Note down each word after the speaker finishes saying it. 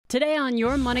Today on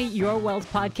Your Money, Your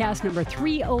Wealth podcast number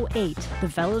 308, the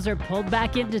fellas are pulled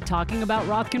back into talking about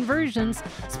Roth conversions,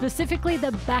 specifically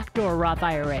the Backdoor Roth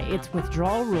IRA, its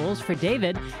withdrawal rules for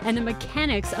David, and the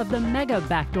mechanics of the Mega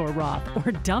Backdoor Roth,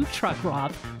 or Dump Truck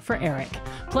Roth, for Eric.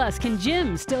 Plus, can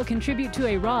Jim still contribute to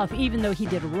a Roth even though he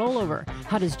did a rollover?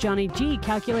 How does Johnny G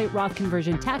calculate Roth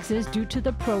conversion taxes due to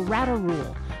the Pro-Rata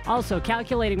rule? Also,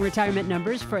 calculating retirement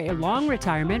numbers for a long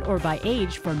retirement or by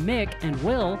age for Mick and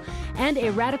Will, and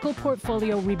a radical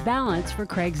portfolio rebalance for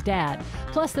Craig's dad.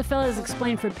 Plus, the fellas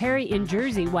explain for Perry in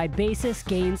Jersey why basis,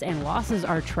 gains, and losses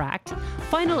are tracked.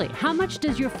 Finally, how much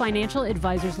does your financial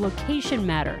advisor's location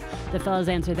matter? The fellas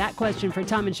answer that question for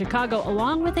Tom in Chicago,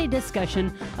 along with a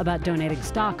discussion about donating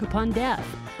stock upon death.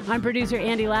 I'm producer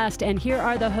Andy Last, and here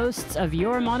are the hosts of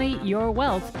Your Money, Your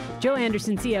Wealth, Joe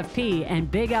Anderson, CFP,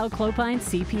 and Big Al Clopine,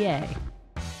 CPA.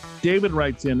 David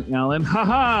writes in, Alan,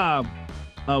 haha!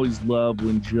 I always love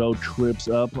when Joe trips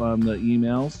up on the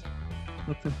emails.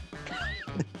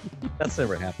 That's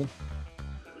never happened.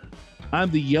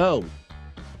 I'm the years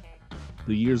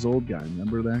old guy.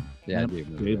 Remember that? Yeah, yep. I do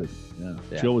remember David. that.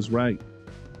 Yeah. Joe was right.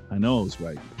 I know I was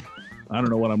right. I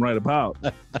don't know what I'm right about.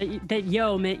 that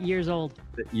yo meant years old.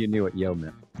 You knew what yo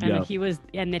meant. And that he was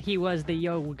the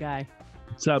yo guy.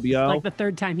 What's up, yo? It's like the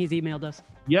third time he's emailed us.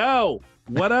 Yo,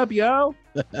 what up, yo?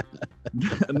 The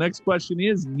next question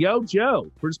is, yo, Joe,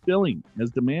 first billing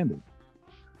as demanded.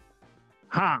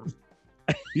 Ha!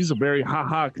 He's a very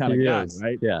ha-ha kind of guy,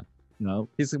 right? Yeah. No,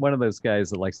 he's one of those guys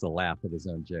that likes to laugh at his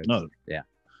own jokes. No. Yeah.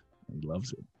 He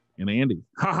loves it. And Andy,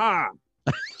 ha-ha!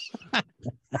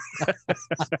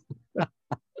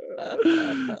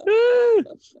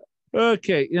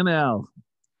 Okay, NL.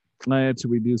 I had to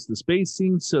reduce the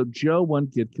spacing so Joe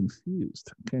won't get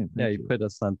confused. Okay. Yeah, you put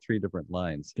us on 3 different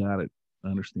lines. Got it. I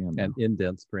understand. And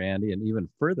indents for Andy, and even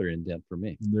further indent for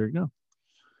me. There you go. I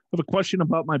have a question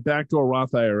about my Backdoor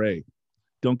Roth IRA.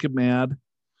 Don't get mad.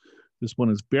 This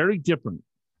one is very different.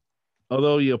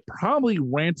 Although you probably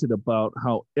ranted about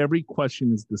how every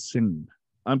question is the same.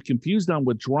 I'm confused on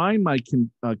withdrawing my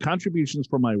contributions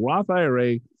from my Roth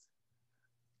IRA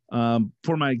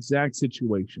for my exact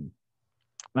situation.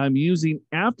 I'm using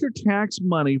after-tax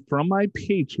money from my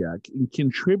paycheck and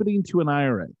contributing to an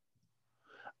IRA.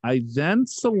 I then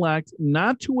select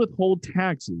not to withhold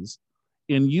taxes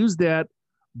and use that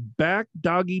back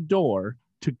doggy door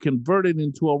to convert it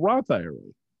into a Roth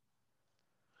IRA.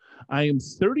 I am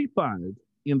 35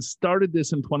 and started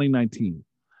this in 2019.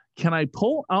 Can I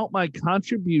pull out my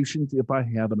contributions if I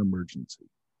have an emergency?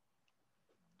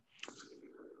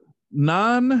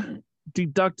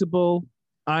 Non-deductible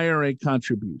IRA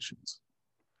contributions.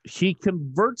 He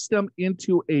converts them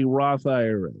into a Roth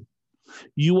IRA.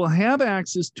 You will have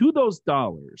access to those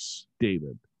dollars,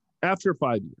 David, after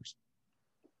 5 years.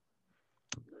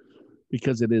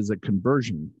 Because it is a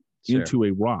conversion into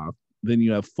a Roth, then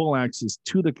you have full access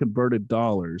to the converted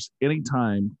dollars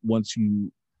anytime once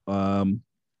you,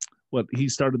 he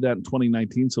started that in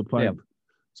 2019, so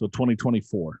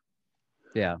 2024.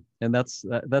 Yeah, and that's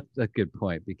a good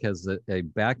point, because a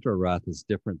backdoor Roth is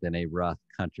different than a Roth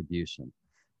contribution.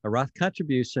 A Roth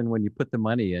contribution, when you put the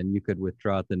money in, you could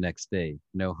withdraw it the next day.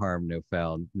 No harm, no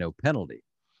foul, no penalty,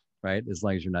 right? As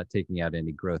long as you're not taking out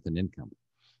any growth in income.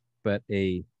 But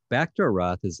a backdoor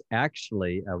Roth is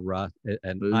actually a Roth,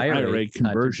 an IRA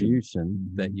contribution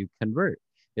that you convert.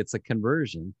 It's a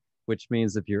conversion, which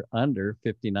means if you're under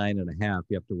 59 and a half,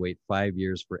 you have to wait 5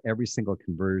 years for every single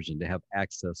conversion to have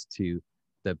access to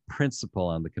the principal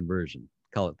on the conversion.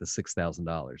 Call it the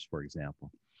 $6,000, for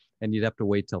example. And you'd have to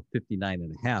wait till 59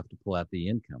 and a half to pull out the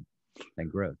income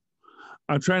and growth.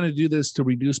 I'm trying to do this to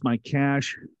reduce my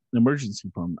cash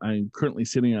emergency fund. I'm currently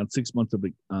sitting on 6 months of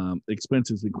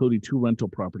expenses, including 2 rental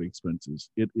property expenses.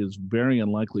 It is very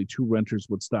unlikely 2 renters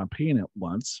would stop paying at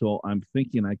once. So I'm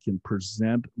thinking I can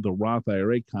present the Roth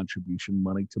IRA contribution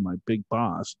money to my big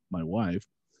boss, my wife,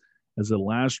 as a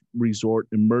last resort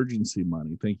emergency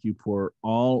money. Thank you for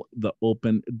all the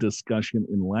open discussion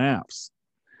and laughs.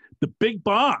 The big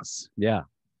boss. Yeah.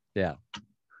 Yeah.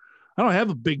 I don't have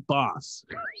a big boss.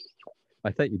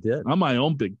 I thought you did. I'm my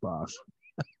own big boss.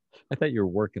 I thought you were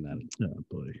working on it. Oh,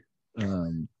 boy.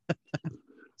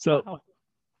 So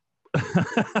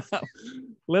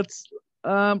let's,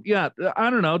 I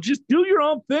don't know. Just do your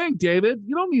own thing, David.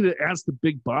 You don't need to ask the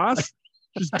big boss.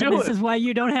 Just do This is why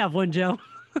you don't have one, Joe.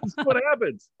 That's what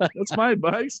happens. That's my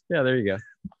advice. Yeah, there you go.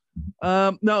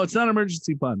 No, it's not an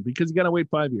emergency fund because you got to wait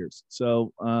 5 years.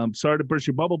 So sorry to burst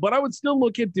your bubble, but I would still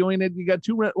look at doing it. You got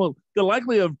the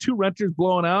likelihood of 2 renters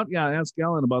blowing out. Yeah, ask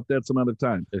Alan about that some other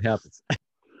time. It happens.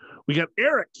 We got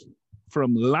Eric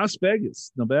from Las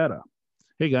Vegas, Nevada.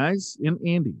 Hey guys, and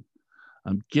Andy.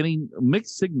 I'm getting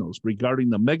mixed signals regarding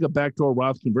the mega backdoor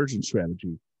Roth conversion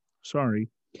strategy. Sorry.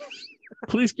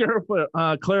 Please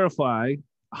clarify,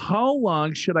 how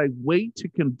long should I wait to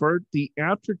convert the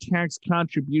after-tax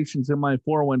contributions in my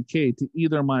 401k to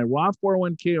either my Roth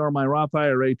 401k or my Roth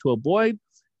IRA to avoid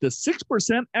the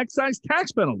 6% excise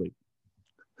tax penalty?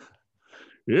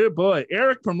 Yeah, boy.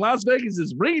 Eric from Las Vegas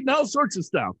is reading all sorts of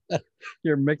stuff.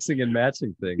 You're mixing and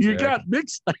matching things. You Eric. got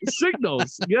mixed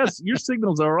signals. Yes, your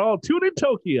signals are all tuned in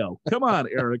Tokyo. Come on,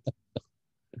 Eric.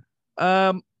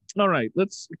 All right,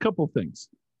 a couple things.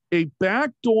 A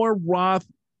backdoor Roth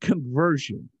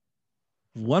conversion.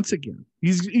 Once again,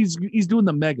 he's doing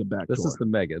the mega backdoor. This is the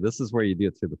mega. This is where you do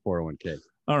it through the 401k.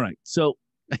 All right, so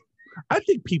I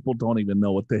think people don't even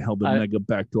know what the hell the mega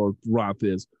backdoor Roth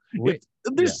is.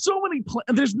 There's so many.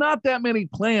 There's not that many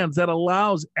plans that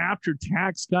allows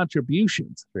after-tax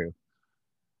contributions. True.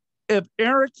 If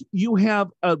Eric, you have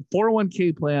a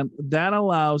 401k plan that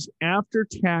allows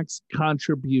after-tax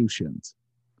contributions,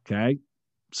 okay?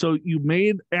 So you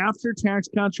made after-tax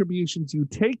contributions. You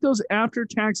take those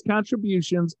after-tax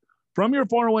contributions from your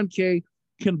 401k,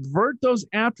 convert those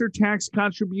after-tax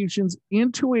contributions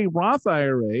into a Roth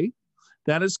IRA.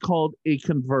 That is called a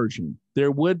conversion. There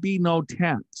would be no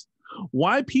tax.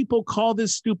 Why people call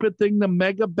this stupid thing the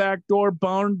mega backdoor,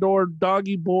 barn door,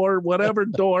 doggy board, whatever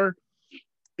door,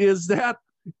 is that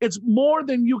it's more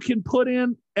than you can put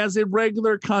in as a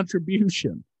regular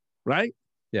contribution, right?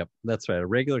 Yep, that's right. A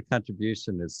regular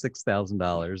contribution is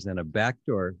 $6,000, and a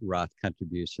backdoor Roth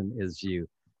contribution is you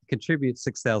contribute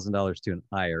 $6,000 to an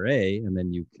IRA, and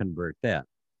then you convert that.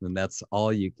 And that's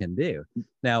all you can do.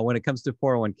 Now, when it comes to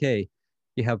 401k,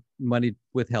 you have money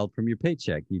withheld from your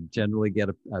paycheck. You generally get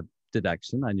a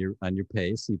deduction on your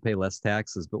pay, so you pay less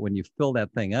taxes. But when you fill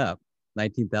that thing up,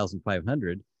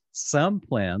 $19,500, some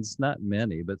plans, not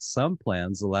many, but some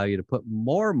plans allow you to put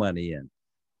more money in,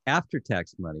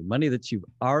 after-tax money that you've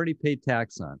already paid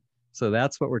tax on. So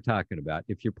that's what we're talking about.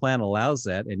 If your plan allows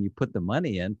that and you put the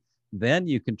money in, then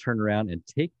you can turn around and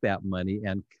take that money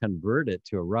and convert it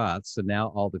to a Roth. So now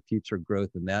all the future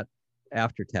growth in that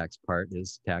after-tax part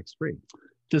is tax-free.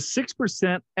 The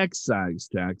 6% excise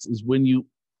tax is when you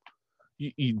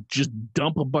just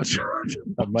dump a bunch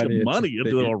of money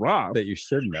into a Roth that you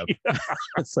shouldn't have. Yeah.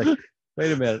 It's like,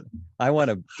 wait a minute, I want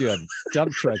to do a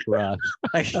dump truck Roth.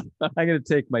 I'm going to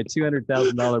take my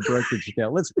 $200,000 brokerage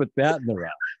account. Let's put that in the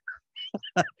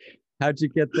Roth. How'd you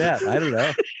get that? I don't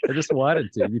know. I just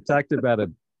wanted to. You talked about a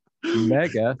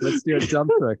mega. Let's do a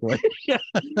dump truck one. Yeah.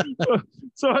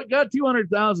 So I got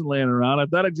 200,000 laying around. I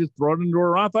thought I'd just throw it into a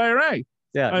Roth IRA.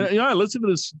 Yeah. I listen to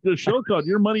this show called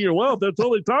Your Money, Your Wealth. That's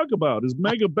all they talk about is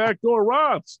mega backdoor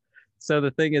Roths. So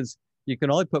the thing is, you can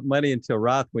only put money into a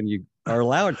Roth when you are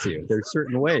allowed to. There's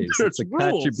certain ways. It's a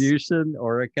contribution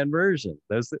or a conversion.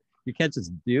 You can't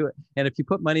just do it. And if you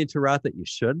put money into Roth that you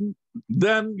shouldn't,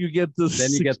 then you get the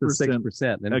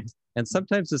 6%. And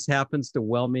sometimes this happens to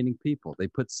well-meaning people. They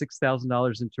put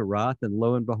 $6,000 into Roth, and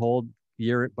lo and behold,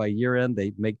 by year end,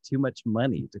 they make too much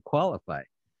money to qualify.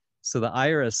 So the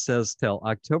IRS says till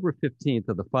October 15th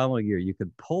of the following year, you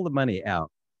could pull the money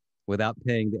out without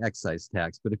paying the excise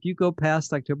tax. But if you go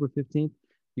past October 15th,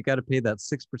 you got to pay that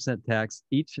 6% tax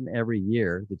each and every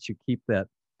year that you keep that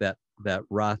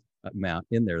Roth amount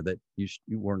in there that you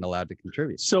weren't allowed to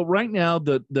contribute. So right now,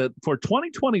 the for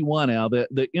 2021, Al,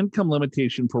 the income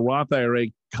limitation for Roth IRA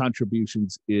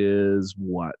contributions is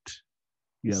what?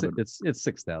 It's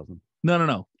 6,000.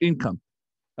 No. Income.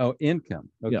 Oh, income.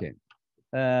 Okay.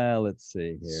 Yeah. Let's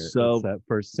see here. So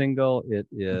for single, it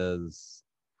is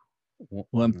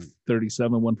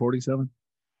 137, 147.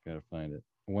 Gotta find it.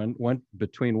 One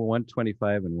between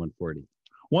 125 and 140.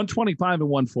 125 and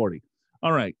 140.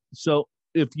 All right. So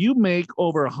if you make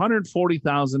over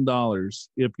 $140,000,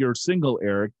 if you're single,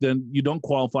 Eric, then you don't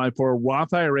qualify for a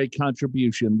Roth IRA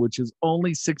contribution, which is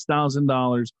only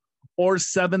 $6,000 or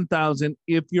 $7,000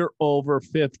 if you're over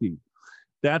 50.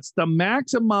 That's the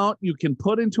max amount you can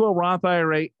put into a Roth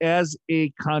IRA as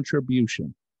a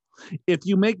contribution. If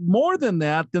you make more than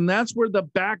that, then that's where the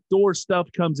backdoor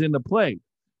stuff comes into play,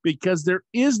 because there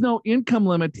is no income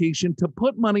limitation to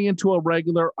put money into a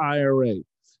regular IRA.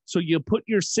 So you put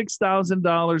your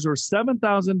 $6,000 or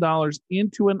 $7,000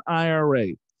 into an IRA.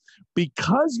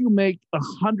 Because you make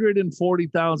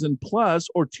 $140,000 plus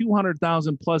or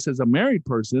 $200,000 plus as a married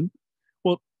person,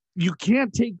 well, you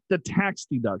can't take the tax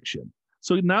deduction.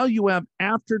 So now you have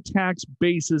after-tax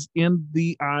basis in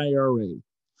the IRA.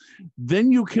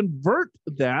 Then you convert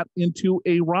that into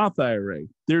a Roth IRA.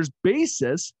 There's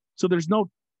basis, so there's no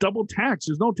double tax.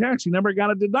 There's no tax. You never got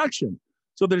a deduction.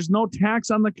 So there's no tax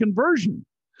on the conversion.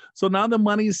 So now the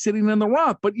money is sitting in the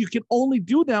Roth, but you can only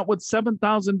do that with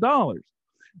 $7,000.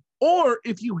 Or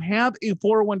if you have a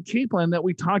 401k plan that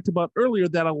we talked about earlier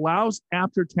that allows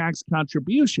after-tax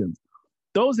contributions,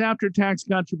 those after-tax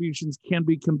contributions can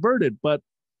be converted, but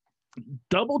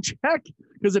double check,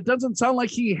 because it doesn't sound like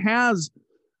he has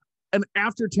an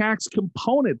after-tax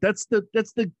component. That's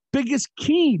the biggest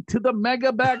key to the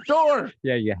mega backdoor.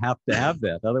 Yeah, you have to have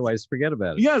that. Otherwise, forget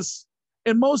about it. Yes.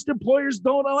 And most employers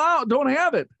don't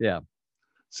have it. Yeah.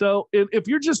 So if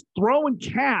you're just throwing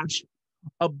cash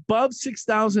above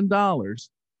 $6,000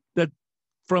 that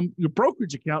from your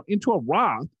brokerage account into a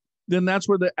Roth, then that's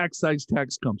where the excise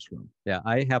tax comes from. Yeah,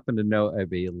 I happen to know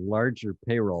of a larger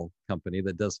payroll company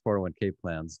that does 401k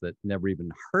plans that never even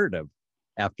heard of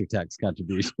after-tax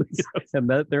contributions, yes. And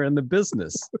that they're in the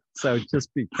business. So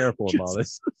just be careful about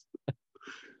this.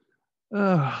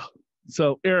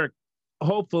 So Eric,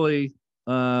 hopefully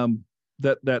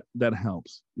that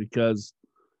helps, because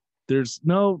there's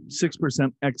no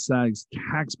 6% excise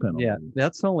tax penalty. Yeah,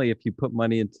 that's only if you put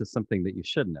money into something that you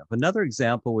shouldn't have. Another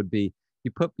example would be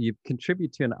you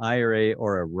contribute to an IRA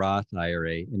or a Roth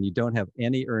IRA and you don't have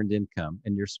any earned income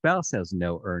and your spouse has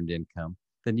no earned income,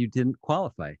 then you didn't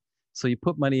qualify. So you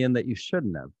put money in that you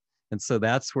shouldn't have. And so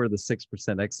that's where the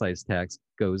 6% excise tax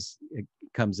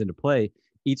comes into play.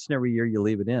 Each and every year you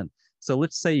leave it in. So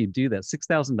let's say you do that,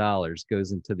 $6,000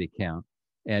 goes into the account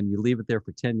and you leave it there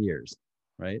for 10 years,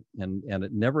 right? And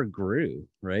it never grew,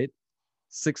 right?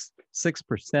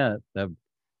 6% of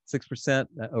 6%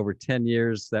 over 10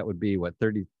 years, that would be what,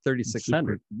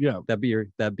 3,600. Yeah. That'd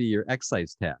be your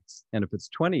excise tax. And if it's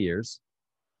 20 years,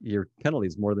 your penalty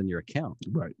is more than your account.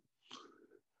 Right.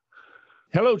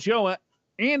 Hello, Joe.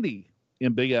 Andy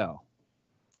in Big Al.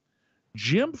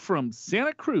 Jim from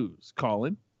Santa Cruz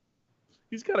calling.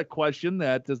 He's got a question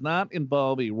that does not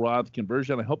involve a Roth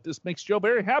conversion. I hope this makes Joe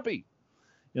very happy.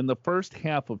 In the first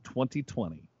half of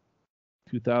 2020,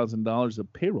 $2,000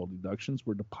 of payroll deductions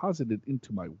were deposited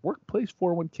into my workplace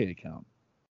 401k account.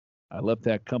 I left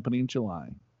that company in July.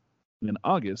 In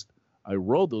August, I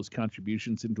rolled those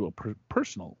contributions into a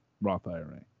personal Roth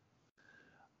IRA.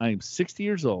 I am 60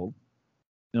 years old.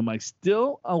 Am I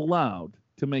still allowed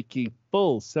to make a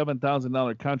full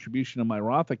 $7,000 contribution in my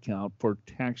Roth account for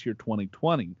tax year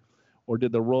 2020? Or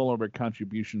did the rollover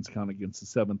contributions count against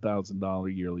the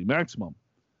 $7,000 yearly maximum?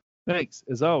 Thanks,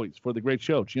 as always, for the great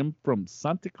show. Jim from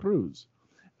Santa Cruz.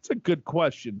 It's a good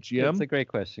question, Jim. It's a great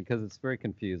question because it's very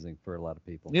confusing for a lot of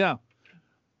people. Yeah.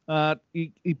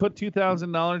 He put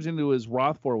 $2,000 into his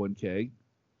Roth 401k,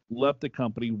 left the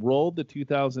company, rolled the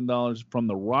 $2,000 from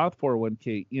the Roth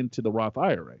 401k into the Roth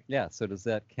IRA. Yeah, so does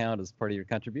that count as part of your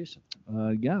contribution?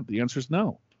 Yeah, the answer is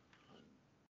no.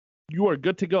 You are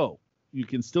good to go. You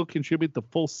can still contribute the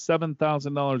full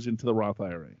 $7,000 into the Roth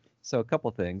IRA. So a couple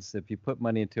things. If you put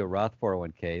money into a Roth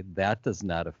 401k, that does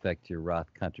not affect your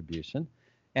Roth contribution.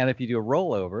 And if you do a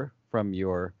rollover from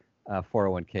your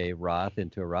 401k Roth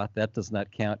into a Roth, that does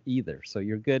not count either. So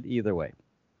you're good either way.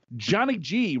 Johnny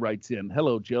G writes in,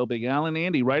 hello, Joe, Big Al, and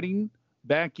Andy, writing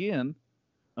back in.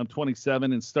 I'm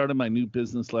 27 and started my new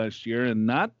business last year and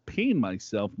not paying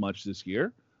myself much this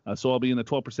year. So I'll be in the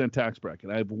 12% tax bracket.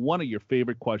 I have one of your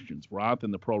favorite questions, Roth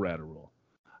and the Pro-Rata rule.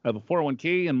 I have a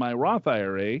 401k in my Roth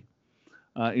IRA.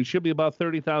 It should be about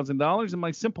 $30,000 in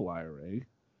my simple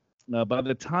IRA by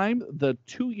the time the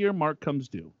 2-year mark comes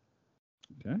due.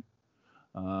 Okay.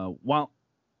 While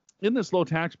in this low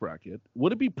tax bracket,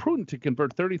 would it be prudent to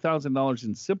convert $30,000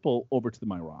 in simple over to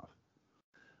my Roth?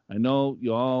 I know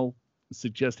you all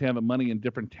suggest having money in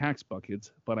different tax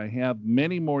buckets, but I have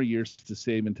many more years to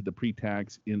save into the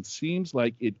pre-tax, and seems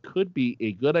like it could be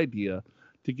a good idea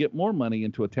to get more money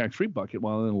into a tax-free bucket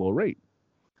while in a low rate.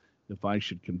 If I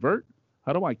should convert,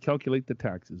 how do I calculate the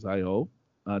taxes I owe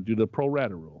due to the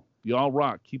Pro-Rata rule? Y'all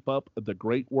rock. Keep up the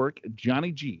great work,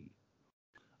 Johnny G.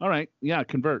 All right. Yeah,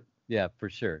 convert. Yeah, for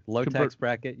sure. Low tax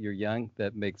bracket, you're young.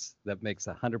 That makes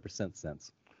 100%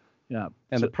 sense. Yeah.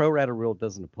 And the Pro-Rata rule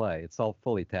doesn't apply. It's all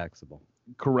fully taxable.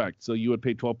 Correct. So you would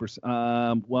pay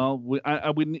 12%. Well, I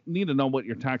would need to know what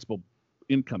your taxable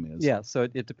income is. Yeah, so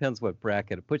it depends what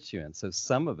bracket it puts you in. So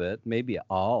some of it, maybe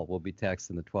all, will be taxed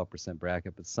in the 12%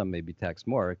 bracket, but some may be taxed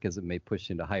more because it may push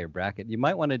you into a higher bracket. You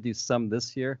might want to do some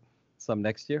this year, some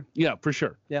next year. Yeah, for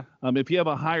sure. Yeah. If you have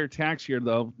a higher tax year,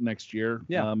 though, next year,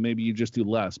 yeah, maybe you just do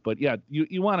less. But, yeah,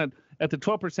 you want it at the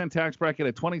 12% tax bracket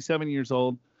at 27 years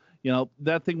old. You know,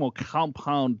 that thing will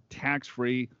compound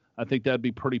tax-free. I think that'd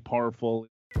be pretty powerful.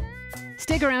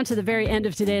 Stick around to the very end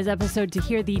of today's episode to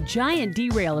hear the giant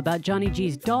derail about Johnny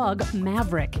G's dog,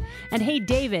 Maverick. And hey,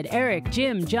 David, Eric,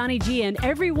 Jim, Johnny G, and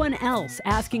everyone else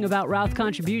asking about Roth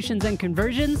contributions and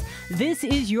conversions, this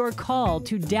is your call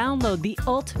to download the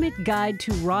ultimate guide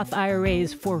to Roth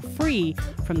IRAs for free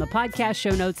from the podcast show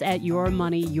notes at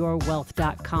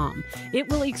yourmoneyyourwealth.com. It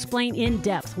will explain in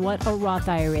depth what a Roth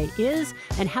IRA is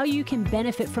and how you can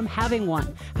benefit from having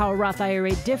one, how a Roth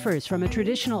IRA differs from a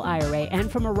traditional IRA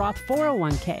and from a Roth 401k,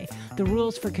 the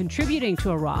rules for contributing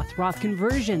to a Roth, Roth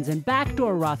conversions and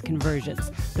backdoor Roth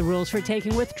conversions, the rules for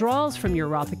taking withdrawals from your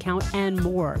Roth account, and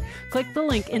more. Click the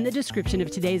link in the description of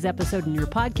today's episode in your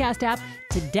podcast app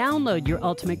to download your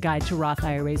ultimate guide to Roth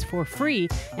IRAs for free.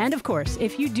 And of course,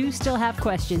 if you do still have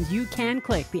questions, you can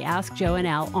click the Ask Joe and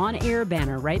Al on-air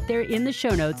banner right there in the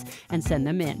show notes and send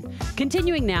them in.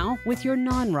 Continuing now with your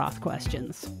non-Roth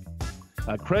questions.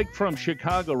 Craig from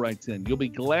Chicago writes in, you'll be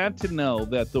glad to know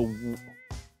that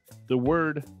the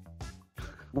word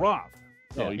Roth,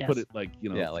 put it like,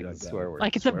 like a swear word.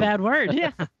 Like it's a bad word,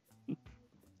 yeah.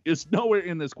 It's nowhere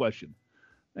in this question.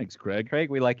 Thanks, Craig. Craig,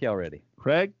 we like you already.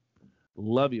 Craig,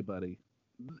 love you, buddy.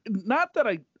 Not that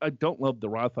I don't love the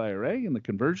Roth IRA and the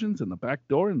conversions and the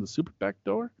backdoor and the super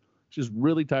backdoor. Just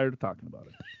really tired of talking about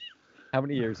it. How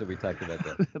many years have we talked about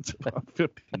that? It's about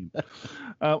 15.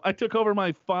 I took over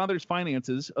my father's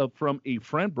finances from a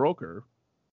friend broker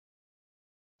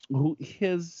who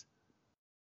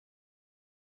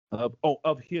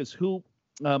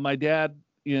my dad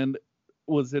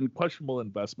was in questionable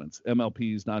investments,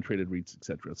 MLPs, non-traded REITs,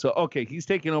 etc. So, okay, he's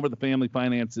taking over the family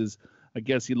finances. I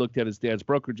guess he looked at his dad's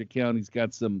brokerage account. He's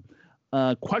got some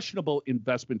questionable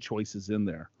investment choices in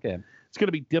there. Okay. It's going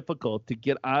to be difficult to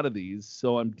get out of these,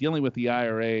 so I'm dealing with the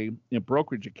IRA and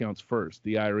brokerage accounts first.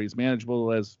 The IRA is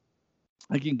manageable as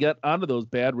I can get out of those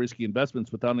bad, risky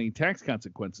investments without any tax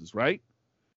consequences, right?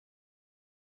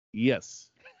 Yes.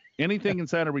 Anything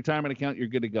inside a retirement account, you're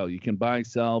good to go. You can buy,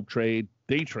 sell, trade,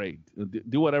 day trade,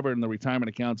 do whatever in the retirement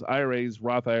accounts, IRAs,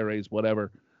 Roth IRAs,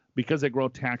 whatever. Because they grow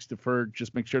tax deferred,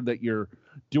 just make sure that you're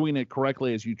doing it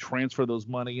correctly as you transfer those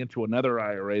money into another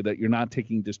IRA, that you're not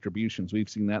taking distributions. We've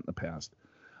seen that in the past.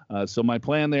 So my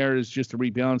plan there is just to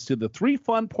rebalance to the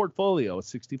 3-fund portfolio, a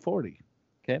 60-40.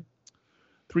 Okay.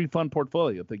 3-fund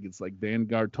portfolio. I think it's like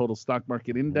Vanguard Total Stock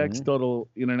Market Index, Total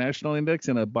International Index,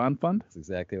 and a bond fund. That's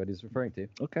exactly what he's referring to.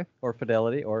 Okay. Or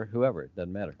Fidelity or whoever. It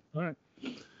doesn't matter. All right.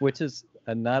 Which is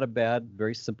not a bad,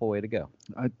 very simple way to go.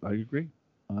 I agree.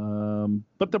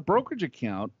 But the brokerage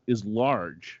account is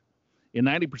large and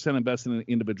 90% invested in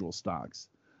individual stocks.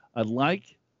 I'd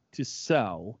like to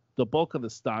sell the bulk of the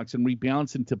stocks and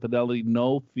rebalance into Fidelity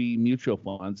no-fee mutual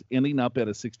funds, ending up at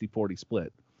a 60-40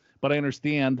 split. But I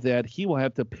understand that he will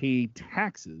have to pay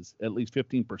taxes, at least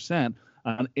 15%,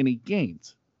 on any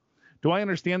gains. Do I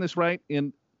understand this right?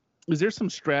 And is there some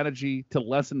strategy to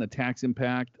lessen the tax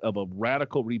impact of a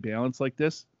radical rebalance like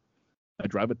this? I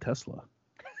drive a Tesla.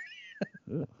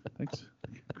 Thanks,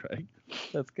 Craig.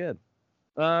 That's good.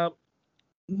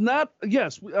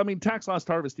 Yes, I mean, tax loss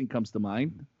harvesting comes to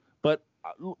mind, but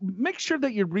make sure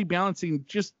that you're rebalancing.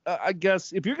 Just, I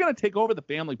guess, if you're going to take over the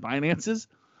family finances,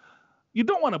 you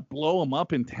don't want to blow them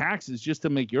up in taxes just to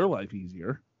make your life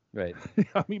easier. Right.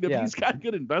 I mean, if he's got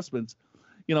good investments,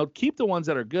 keep the ones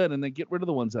that are good and then get rid of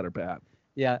the ones that are bad.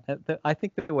 Yeah, I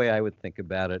think the way I would think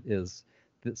about it is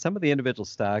that some of the individual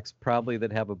stocks probably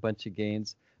that have a bunch of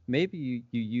gains, maybe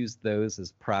you use those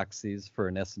as proxies for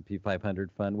an S&P 500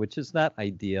 fund, which is not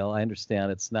ideal. I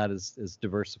understand it's not as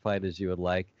diversified as you would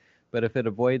like, but if it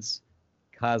avoids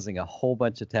causing a whole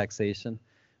bunch of taxation,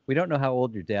 we don't know how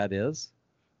old your dad is.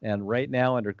 And right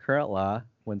now, under current law,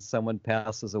 when someone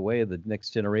passes away, the next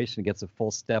generation gets a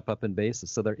full step up in basis.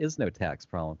 So there is no tax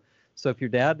problem. So if your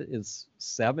dad is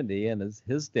 70 and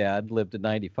his dad lived to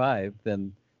 95,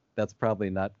 then that's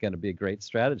probably not going to be a great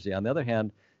strategy. On the other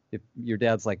hand, if your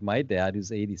dad's like my dad,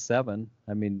 who's 87,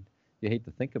 I mean, you hate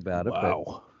to think about it,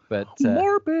 but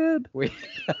morbid. We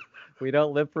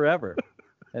don't live forever.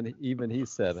 And even he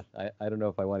said, I don't know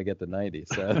if I want to get to 90.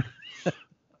 So.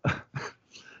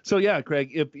 So yeah,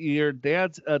 Craig, if your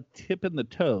dad's a tip in the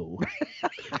toe,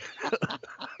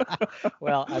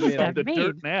 well, I mean, the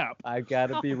dirt nap. I've got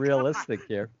to be realistic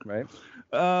here, right?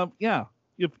 Yeah.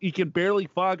 If you can barely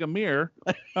fog a mirror,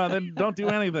 then don't do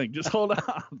anything. Just hold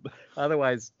on.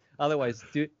 Otherwise,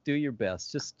 do your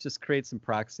best. Just create some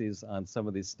proxies on some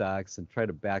of these stocks and try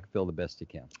to backfill the best you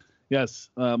can.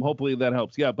 Yes, hopefully that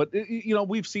helps. Yeah, but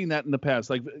we've seen that in the past.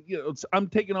 Like, I'm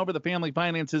taking over the family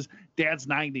finances. Dad's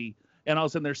 90, and all of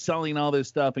a sudden they're selling all this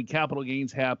stuff, and capital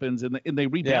gains happens, and they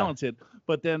rebalance it.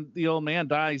 But then the old man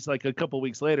dies like a couple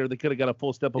weeks later. They could have got a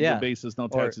full step up basis, no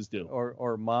taxes due.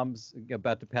 Or mom's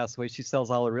about to pass away. She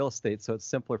sells all the real estate, so it's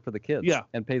simpler for the kids. Yeah.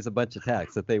 And pays a bunch of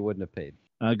tax that they wouldn't have paid.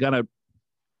 I got an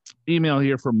email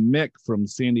here from Mick from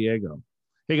San Diego.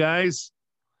 Hey, guys.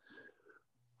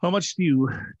 How much do you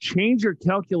change your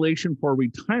calculation for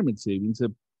retirement savings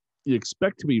if you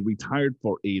expect to be retired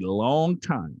for a long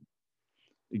time?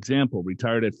 Example,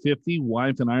 retired at 50,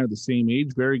 wife and I are the same age,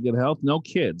 very good health, no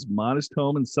kids, modest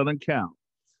home in Southern Cal,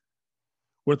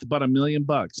 worth about $1 million,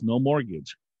 no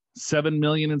mortgage, $7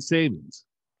 million in savings,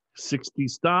 60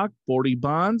 stock, 40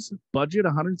 bonds, budget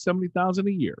 $170,000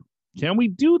 a year. Can we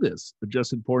do this,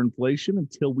 adjusted for inflation,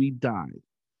 until we die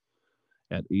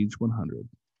at age 100?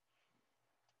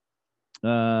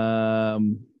 The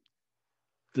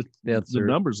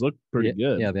numbers look pretty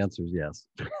good. Yeah, the answer is yes.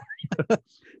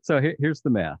 So here's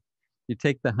the math. You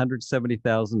take the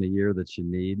 $170,000 a year that you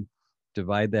need,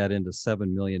 divide that into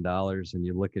 $7 million, and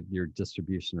you look at your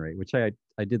distribution rate, which I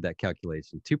did that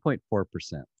calculation,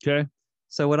 2.4%. Okay.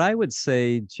 So what I would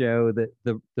say, Joe, that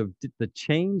the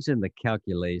change in the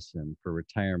calculation for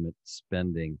retirement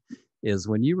spending is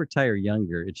when you retire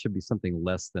younger, it should be something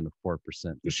less than a 4%.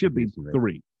 It should be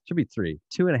 3. Should be 3,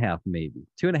 2.5 maybe,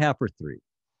 2.5 or 3,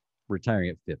 retiring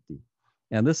at 50.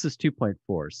 And this is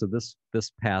 2.4. So this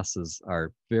passes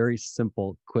our very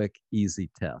simple, quick, easy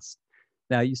test.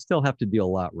 Now you still have to do a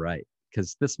lot right,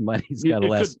 because this money's got to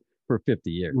last for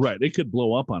 50 years. Right. It could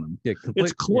blow up on him.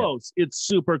 It's close. Yeah. It's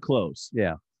super close.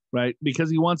 Yeah. Right. Because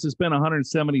he wants to spend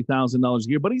 $170,000 a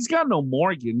year, but he's got no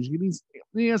mortgage.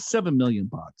 He has $7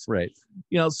 million. Right.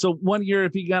 So one year,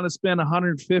 if he got to spend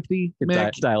 150,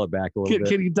 Mick, dial it back a little bit.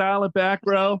 Can you dial it back,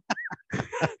 bro?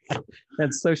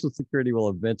 And Social Security will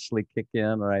eventually kick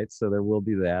in, right? So there will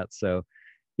be that. So,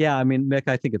 yeah, I mean, Mick,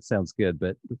 I think it sounds good,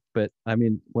 but I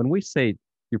mean, when we say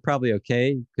you're probably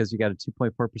okay because you got a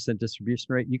 2.4%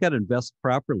 distribution rate, you got to invest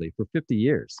properly for 50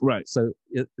 years. Right. So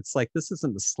it's like, this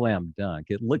isn't a slam dunk.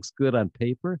 It looks good on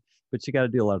paper, but you got to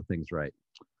do a lot of things right.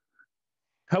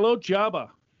 Hello, Jabba.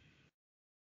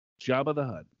 Jabba the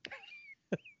Hutt.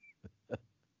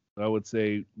 I would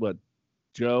say, what,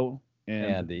 Joe and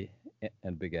Andy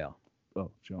and Big Al. Oh,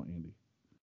 Joe, Andy,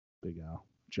 Big Al,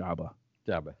 Jabba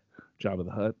Jabba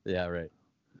the Hutt. Yeah, right.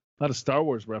 A lot of Star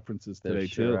Wars references today,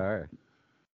 sure too. Are.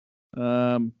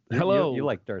 Hello. You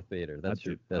like Darth Vader. That's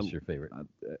your favorite.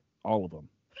 All of them.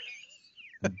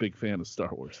 I'm a big fan of Star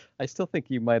Wars. I still think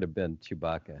you might have been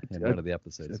Chewbacca in one of the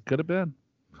episodes. It could have been.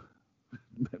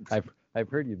 I've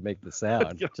heard you make the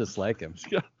sound just like him.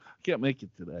 Can't make it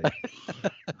today.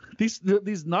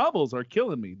 These novels are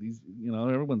killing me.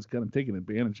 Everyone's kind of taking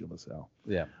advantage of us, Al.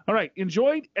 Yeah. All right.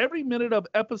 Enjoyed every minute of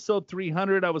episode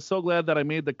 300. I was so glad that I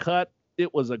made the cut.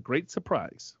 It was a great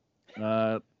surprise.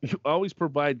 You always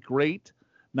provide great,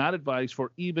 not advice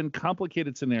for even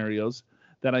complicated scenarios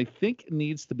that I think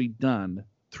needs to be done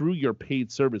through your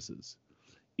paid services,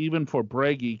 even for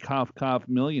braggy, cough, cough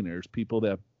millionaires, people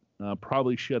that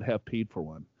probably should have paid for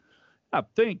one.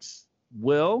 Thanks,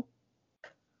 Will.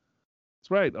 That's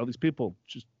right. All these people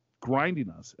just grinding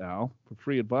us, Al, for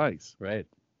free advice. Right.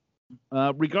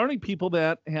 Regarding people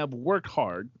that have worked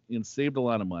hard and saved a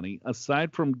lot of money,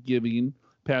 aside from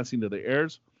passing to their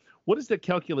heirs, what is the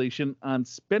calculation on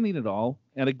spending it all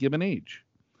at a given age?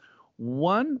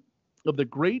 One of the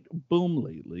great boom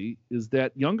lately is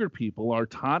that younger people are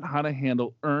taught how to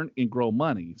handle, earn, and grow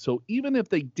money. So even if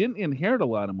they didn't inherit a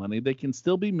lot of money, they can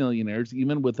still be millionaires,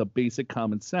 even with a basic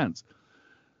common sense.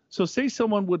 So say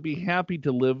someone would be happy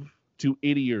to live to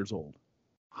 80 years old.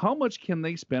 How much can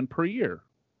they spend per year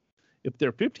if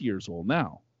they're 50 years old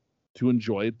now to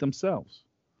enjoy it themselves?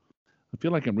 I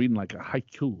feel like I'm reading like a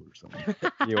haiku or something.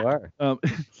 You are.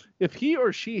 If he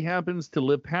or she happens to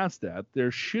live past that,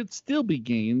 there should still be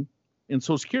gain in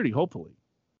Social Security, hopefully.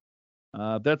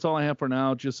 That's all I have for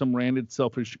now. Just some random,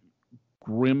 selfish,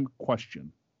 grim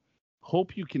question.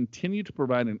 Hope you continue to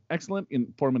provide an excellent,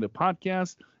 informative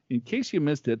podcast. In case you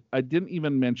missed it, I didn't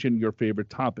even mention your favorite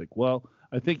topic. Well,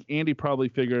 I think Andy probably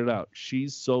figured it out.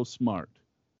 She's so smart.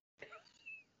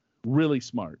 Really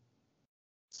smart.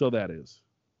 So that is.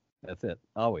 That's it.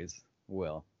 Always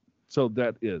will. So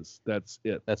that's it. That's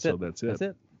it. That's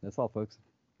it. That's all, folks.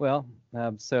 Well,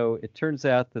 so it turns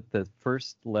out that the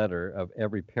first letter of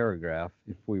every paragraph,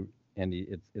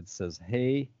 it says,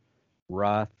 "Hey,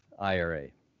 Roth IRA."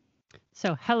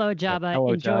 So hello, Jabba.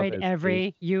 Hello, Enjoyed Jabba.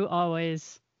 every. You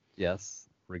always. Yes.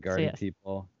 Regarding yes.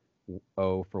 people.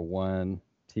 O for one.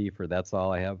 T for that's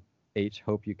all I have. H,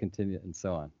 hope you continue, and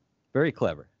so on. Very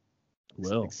clever.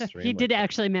 Well, So he did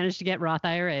actually manage to get Roth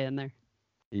IRA in there.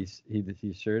 He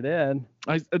sure did.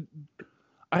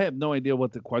 I have no idea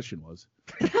what the question was.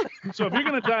 So if you're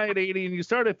going to die at 80 and you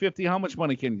start at 50, how much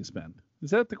money can you spend?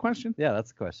 Is that the question? Yeah, that's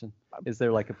the question. Is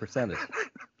there like a percentage?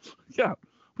 Yeah.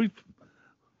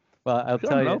 Well, I'll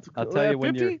tell you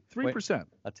when 50, you're 3%.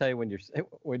 I'll tell you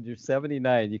when you're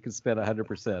 79, you can spend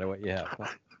 100% of what you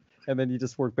have, and then you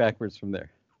just work backwards from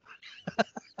there.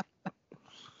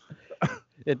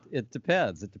 It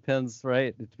depends. It depends,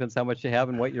 right? It depends how much you have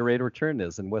and what your rate of return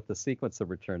is and what the sequence of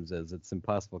returns is. It's an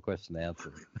impossible question to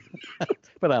answer,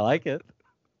 but I like it.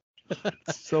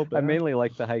 So bad. I mainly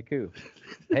like the haiku.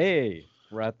 Hey,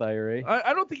 Roth IRA.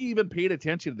 I don't think he even paid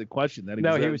attention to the question that he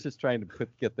No, he was just trying to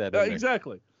get that in there.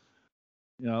 Exactly.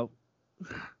 You know,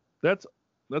 that's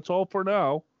all for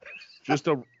now. Just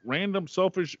a random,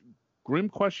 selfish, grim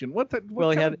question.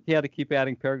 Well, he had to keep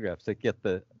adding paragraphs to get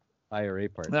the IRA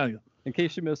part. Yeah. In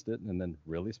case you missed it, and then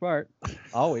really smart,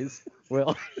 always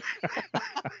will.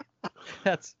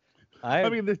 This is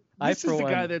the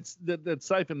guy that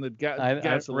siphoned the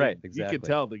gasoline. Right, exactly. You could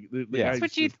tell the That's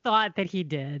what you thought that he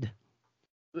did.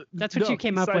 That's what you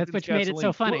came up with, which made it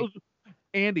so funny. Well,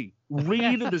 Andy,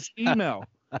 read this email.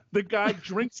 The guy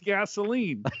drinks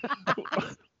gasoline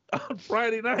on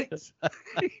Friday nights.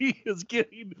 He is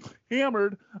getting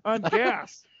hammered on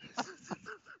gas.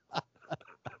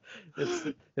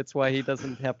 It's why he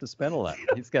doesn't have to spend a lot.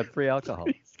 He's got free alcohol.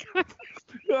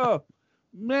 Oh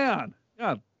man,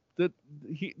 yeah.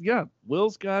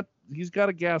 Will's got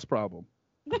a gas problem.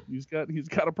 He's got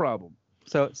a problem.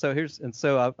 So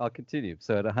I'll continue.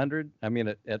 So at 100, I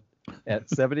mean at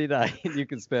 79, you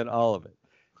can spend all of it.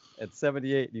 At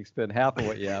 78, you spend half of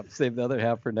what you have. Save the other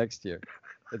half for next year.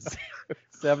 At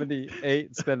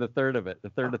 78, spend a third of it. A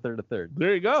third.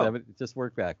 There you go. Just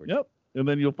work backwards. Yep. And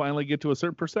then you'll finally get to a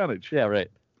certain percentage. Yeah, right.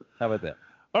 How about that?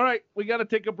 All right, we got to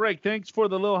take a break. Thanks for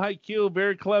the little haiku.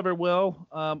 Very clever, Will.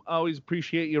 Always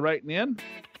appreciate you writing in.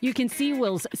 You can see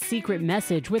Will's secret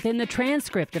message within the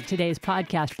transcript of today's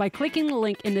podcast by clicking the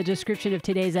link in the description of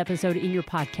today's episode in your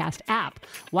podcast app.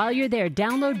 While you're there,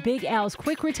 download Big Al's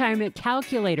Quick Retirement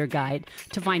Calculator Guide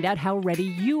to find out how ready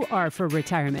you are for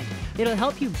retirement. It'll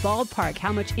help you ballpark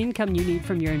how much income you need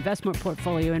from your investment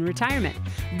portfolio in retirement.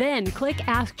 Then click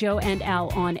Ask Joe and Al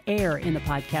on air in the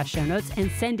podcast show notes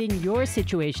and send in your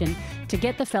situation to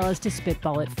get the fellas to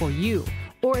spitball it for you.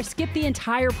 Or skip the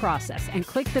entire process and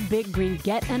click the big green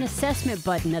Get an Assessment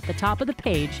button at the top of the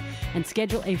page and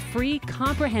schedule a free,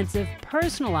 comprehensive,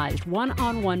 personalized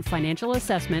one-on-one financial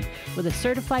assessment with a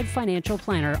certified financial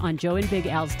planner on Joe and Big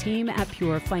Al's team at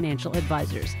Pure Financial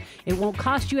Advisors. It won't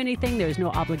cost you anything, there's no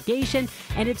obligation,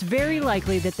 and it's very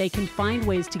likely that they can find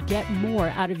ways to get more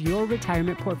out of your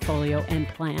retirement portfolio and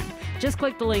plan. Just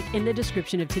click the link in the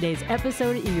description of today's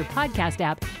episode in your podcast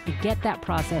app and get that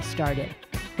process started.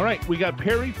 All right, we got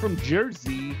Perry from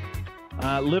Jersey.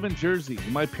 Live in Jersey.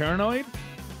 Am I paranoid?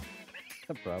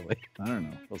 Probably. I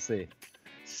don't know. We'll see.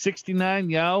 69,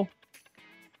 yo.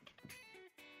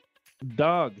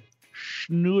 Dog.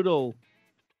 Schnoodle.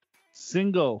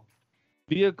 Single.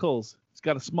 Vehicles. He's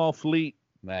got a small fleet.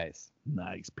 Nice.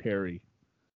 Nice, Perry.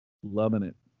 Loving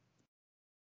it.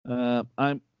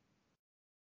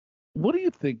 What do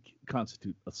you think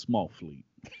constitutes a small fleet?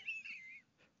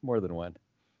 More than one.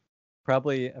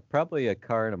 Probably a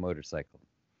car and a motorcycle.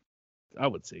 I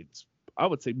would say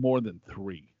more than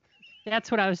 3.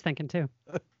 That's what I was thinking too.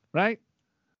 Right?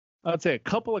 I would say a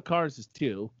couple of cars is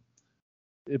 2.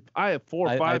 If I have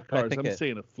 4 or 5 cars, I'm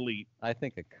saying a fleet. I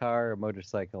think a car, a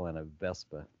motorcycle, and a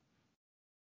Vespa.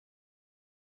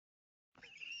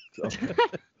 So,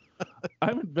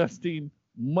 I'm investing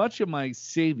much of my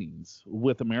savings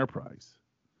with Ameriprise.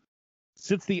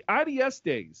 Since the IDS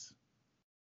days,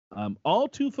 I'm all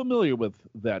too familiar with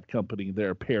that company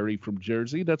there, Perry from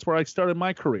Jersey. That's where I started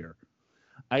my career.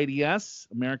 IDS,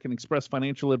 American Express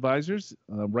Financial Advisors,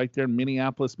 right there in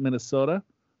Minneapolis, Minnesota.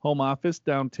 Home office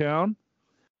downtown.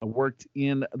 I worked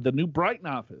in the New Brighton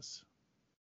office.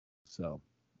 So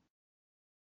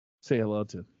say hello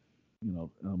to,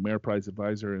 Ameriprise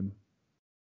advisor in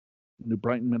New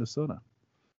Brighton, Minnesota.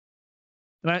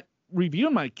 And I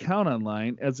reviewed my account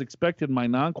online. As expected, my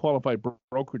non-qualified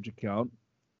brokerage account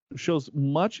shows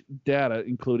much data,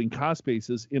 including cost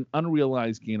basis in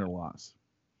unrealized gain or loss.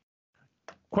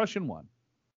 Question 1.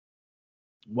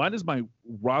 Why does my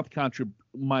Roth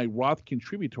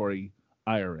contributory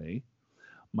IRA,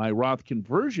 my Roth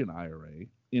conversion IRA,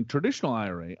 and traditional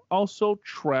IRA also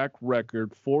track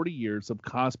record 40 years of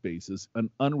cost basis and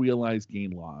unrealized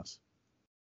gain loss?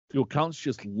 Do accountants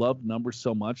just love numbers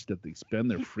so much that they spend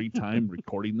their free time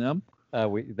recording them?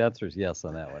 The answer is yes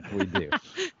on that one. We do.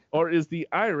 Or is the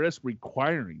IRS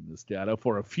requiring this data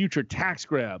for a future tax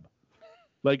grab?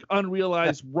 like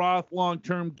unrealized Roth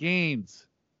long-term gains.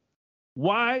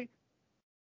 Why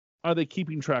are they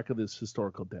keeping track of this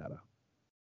historical data?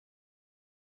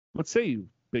 What say you,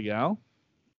 Big Al?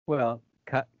 Well,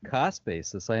 cost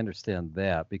basis, I understand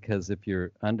that, because if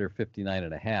you're under 59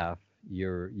 and a half,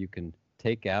 you can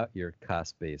take out your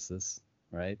cost basis,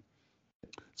 right?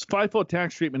 It's FIFO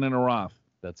tax treatment in a Roth.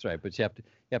 That's right, but you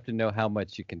have to know how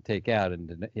much you can take out,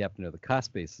 and you have to know the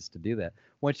cost basis to do that.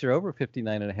 Once you're over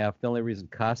 59 and a half, the only reason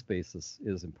cost basis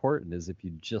is important is if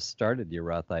you just started your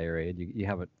Roth IRA and you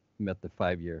haven't met the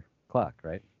 5-year clock,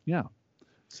 right? Yeah.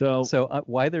 So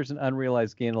why there's an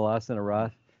unrealized gain or loss in a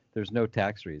Roth? There's no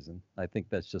tax reason. I think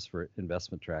that's just for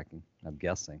investment tracking. I'm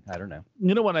guessing. I don't know.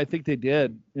 You know what I think they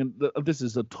did? And this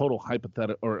is a total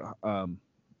hypothetical, or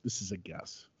this is a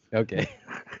guess. Okay.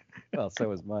 Well, so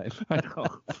was mine. I know.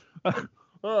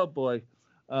 Oh boy.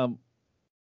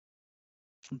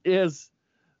 Is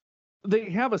they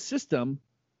have a system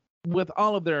with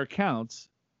all of their accounts,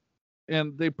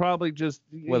 and they probably just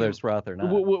whether it's Roth or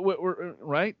not,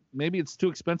 right? Maybe it's too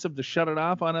expensive to shut it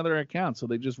off on other accounts, so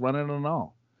they just run it on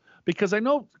all. Because I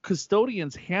know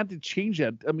custodians had to change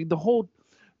that. I mean, the whole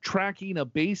tracking a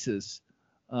basis,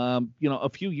 a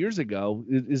few years ago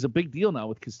is a big deal now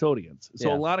with custodians.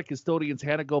 So a lot of custodians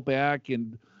had to go back,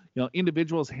 and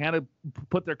individuals had to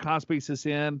put their cost basis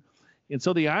in. And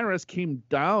so the IRS came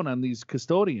down on these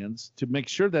custodians to make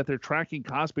sure that they're tracking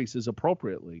cost basis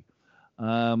appropriately.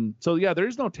 There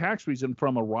is no tax reason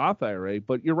from a Roth IRA,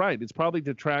 but you're right. It's probably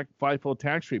to track FIFO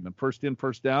tax treatment, first in,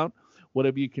 first out. What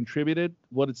have you contributed?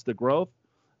 What is the growth?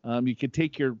 You can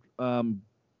take your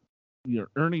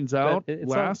earnings out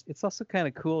last. It's also kind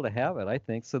of cool to have it, I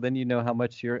think. So then you know how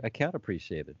much your account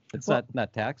appreciated. It's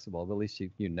not taxable, but at least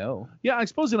you know. Yeah, I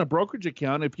suppose in a brokerage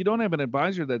account, if you don't have an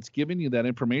advisor that's giving you that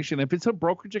information, if it's a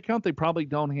brokerage account, they probably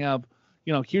don't have,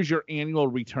 here's your annual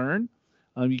return.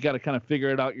 You got to kind of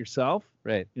figure it out yourself.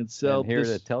 Right. And so here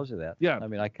it tells you that. Yeah. I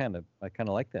mean, I kind of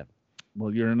like that.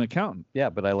 Well, you're an accountant. Yeah,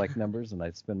 but I like numbers, and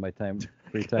I spend my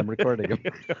free time recording them.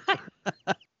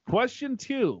 Question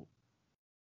 2.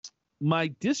 My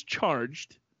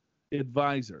discharged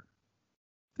advisor.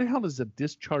 What the hell is a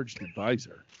discharged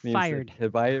advisor? Fired.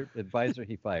 Advisor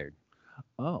he fired.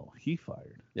 Oh, he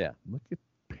fired. Yeah. Look at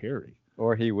Perry.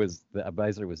 Or the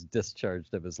advisor was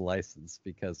discharged of his license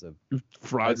because of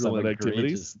fraudulent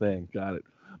activities. Thing. Got it.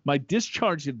 My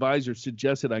discharged advisor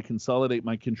suggested I consolidate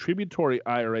my contributory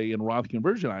IRA and Roth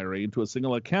conversion IRA into a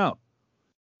single account.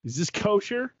 Is this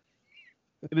kosher?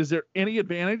 And is there any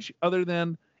advantage other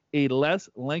than a less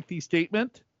lengthy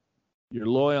statement? Your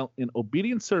loyal and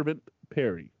obedient servant,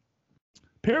 Perry.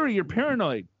 Perry, you're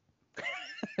paranoid.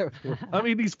 I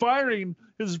mean, he's firing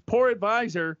his poor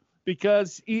advisor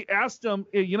because he asked him,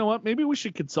 you know what, maybe we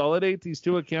should consolidate these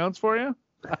two accounts for you.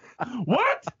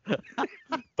 What?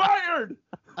 Fired!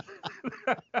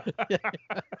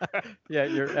 Yeah,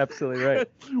 you're absolutely right.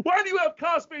 Why do you have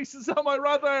cost basis on my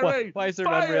Roth IRA? Why is there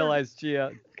an unrealized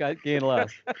gain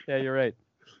loss? Yeah, you're right.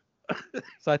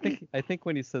 So I think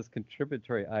when he says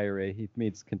contributory IRA, he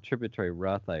means contributory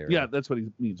Roth IRA. Yeah, that's what he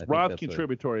means. Roth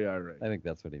contributory IRA. I think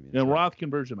that's what he means. And Roth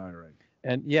conversion IRA.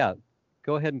 And yeah,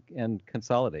 go ahead and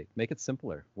consolidate. Make it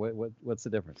simpler. What's the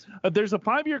difference? There's a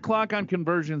 5-year clock on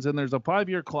conversions, and there's a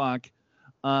 5-year clock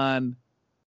on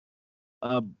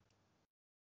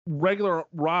regular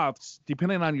Roths,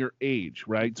 depending on your age,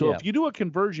 right? So if you do a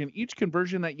conversion, each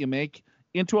conversion that you make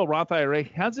into a Roth IRA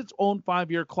has its own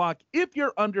 5-year clock if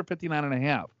you're under 59 and a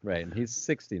half. Right, and he's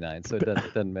 69, so it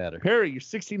doesn't matter. Perry, you're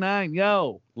 69.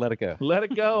 Yo. Let it go. Let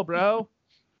it go, bro.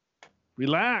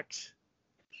 Relax.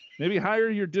 Maybe hire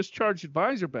your discharged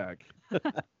advisor back.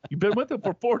 You've been with him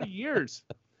for 40 years.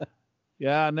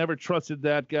 Yeah, I never trusted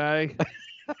that guy.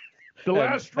 The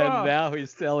last straw. And now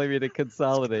he's telling me to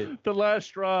consolidate. The last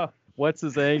straw. What's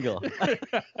his angle?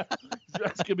 He's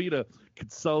asking me to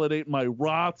consolidate my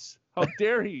Roths. How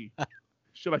dare he?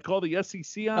 Should I call the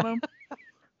SEC on him?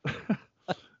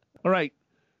 All right.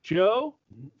 Joe's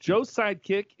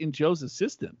sidekick and Joe's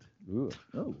assistant. Ooh.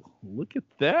 Oh, look at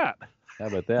that. How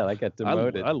about that? I got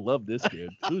demoted. I love this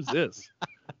kid. Who's this?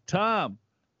 Tom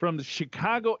from the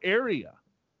Chicago area.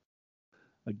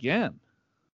 Again.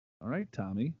 All right,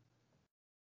 Tommy.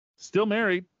 Still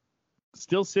married.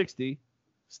 Still 60.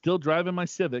 Still driving my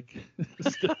Civic.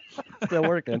 Still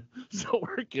working. Still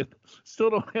working. Still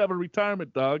don't have a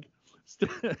retirement dog.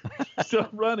 Still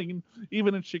running.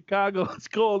 Even in Chicago, it's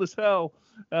cold as hell.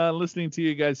 Listening to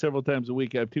you guys several times a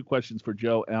week. I have 2 questions for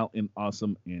Joe, Al, and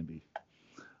awesome Andy.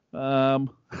 That's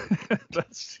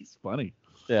funny.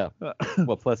 Yeah.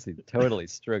 Well, plus he totally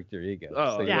stroked your ego.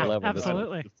 Oh, so yeah, you're loving this.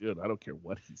 absolutely. Dude, I don't care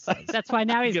what he says. That's why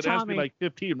now he's You can ask Tommy. me like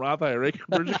 15 Roth IRA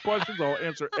conversion questions. I'll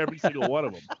answer every single one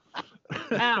of them.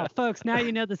 Wow, folks, now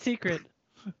you know the secret.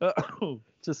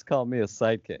 Just call me a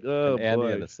sidekick Oh, and Andy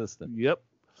boy. an assistant. Yep.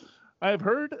 I've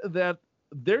heard that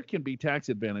there can be tax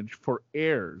advantage for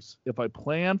heirs if I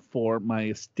plan for my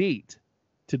estate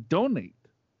to donate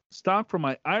stock from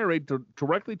my IRA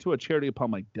directly to a charity upon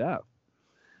my death.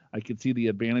 I can see the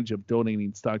advantage of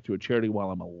donating stock to a charity while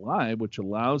I'm alive, which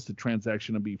allows the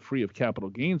transaction to be free of capital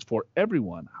gains for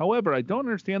everyone. However, I don't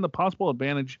understand the possible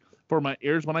advantage for my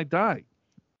heirs when I die.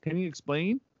 Can you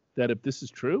explain that if this is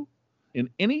true? In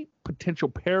any potential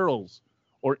perils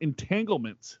or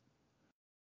entanglements,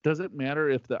 does it matter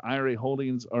if the IRA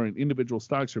holdings are in individual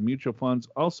stocks or mutual funds?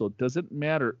 Also, does it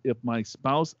matter if my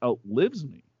spouse outlives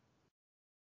me?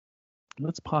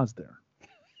 Let's pause there.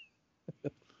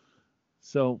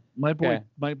 So my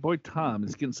boy Tom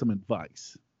is getting some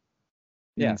advice.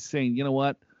 Yeah. He's saying, you know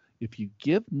what? If you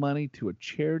give money to a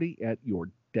charity at your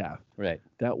death, Right.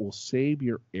 that will save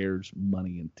your heirs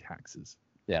money in taxes.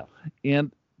 Yeah.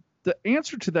 And the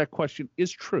answer to that question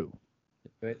is true.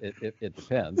 It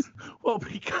depends. Well,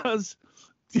 because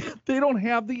they don't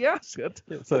have the asset.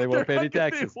 So they won't pay any They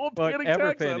taxes. won't pay any ever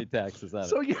tax pay on any it. taxes on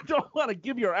So it. you don't want to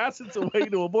give your assets away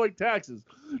to avoid taxes.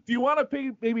 Do you want to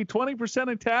pay maybe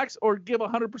 20% in tax or give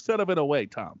 100% of it away,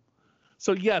 Tom?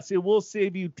 So yes, it will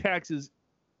save you taxes.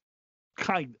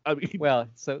 Well,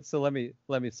 so let me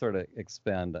sort of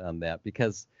expand on that,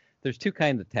 because there's two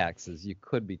kinds of taxes you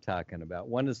could be talking about.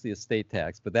 One is the estate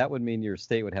tax, but that would mean your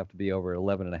estate would have to be over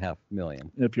 11.5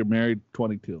 million. If you're married,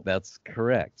 22. That's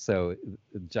correct. So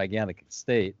a gigantic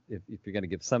estate, if you're going to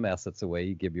give some assets away,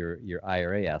 you give your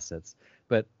IRA assets.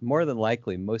 But more than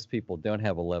likely, most people don't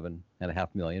have 11.5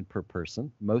 million per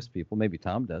person. Most people, maybe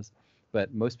Tom does,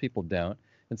 but most people don't.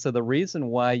 And so the reason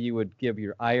why you would give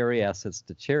your IRA assets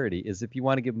to charity is if you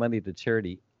want to give money to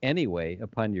charity anyway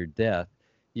upon your death,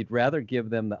 you'd rather give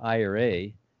them the IRA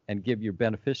and give your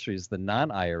beneficiaries the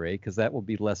non-IRA, because that will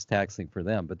be less taxing for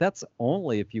them. But that's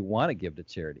only if you want to give to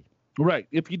charity. Right.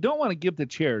 If you don't want to give to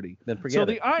charity, then forget so it.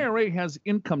 the IRA has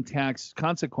income tax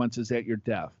consequences at your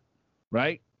death,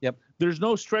 right? Yep. There's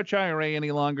no stretch IRA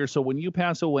any longer. So when you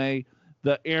pass away,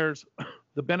 the heirs,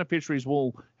 the beneficiaries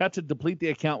will have to deplete the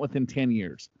account within 10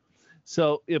 years.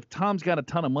 So if Tom's got a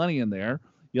ton of money in there,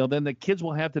 then the kids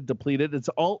will have to deplete it. It's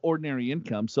all ordinary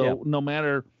income. So no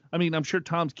matter, I'm sure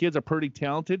Tom's kids are pretty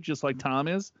talented, just like Tom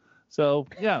is. So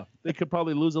yeah, they could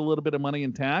probably lose a little bit of money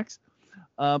in tax.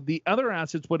 The other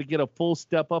assets would get a full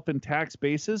step up in tax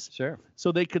basis. Sure.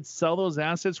 So they could sell those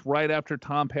assets right after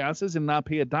Tom passes and not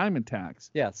pay a dime in tax.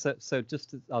 Yeah. So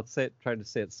just try to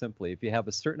say it simply. If you have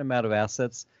a certain amount of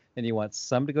assets and you want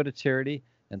some to go to charity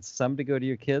and some to go to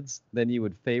your kids, then you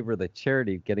would favor the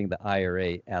charity getting the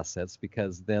IRA assets,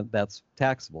 because then that's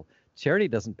taxable. Charity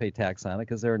doesn't pay tax on it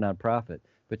because they're a nonprofit,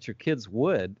 but your kids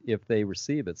would if they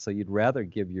receive it. So you'd rather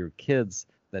give your kids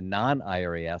the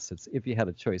non-IRA assets if you had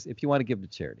a choice, if you want to give to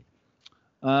charity.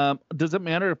 Does it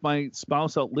matter if my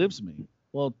spouse outlives me?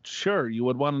 Well, sure. You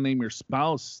would want to name your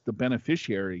spouse the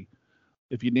beneficiary.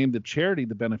 If you name the charity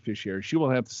the beneficiary, she will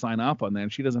have to sign off on that.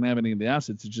 And she doesn't have any of the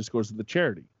assets. It just goes to the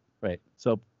charity. Right.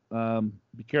 So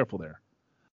be careful there.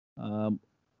 One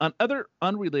other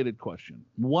unrelated question.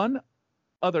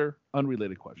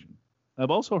 I've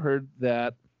also heard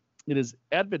that it is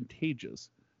advantageous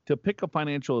to pick a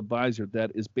financial advisor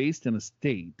that is based in a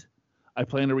state I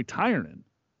plan to retire in.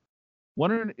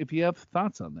 Wondering if you have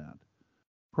thoughts on that.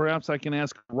 Perhaps I can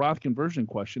ask a Roth conversion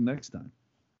question next time.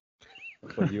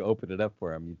 When you opened it up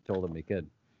for him, you told him he could.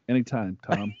 Anytime,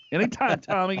 Tom. Anytime,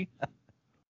 Tommy.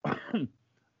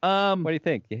 What do you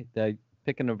think? Did I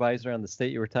pick an advisor on the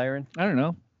state you retire in? I don't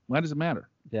know. Why does it matter?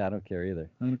 Yeah, I don't care either.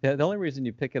 Okay. Yeah, the only reason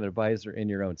you pick an advisor in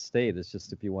your own state is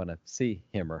just if you want to see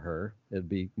him or her. It'd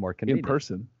be more convenient. In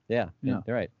person. Yeah, Yeah.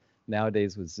 You're right.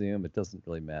 Nowadays with Zoom, it doesn't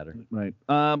really matter. Right.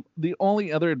 The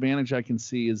only other advantage I can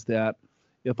see is that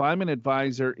if I'm an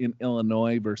advisor in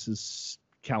Illinois versus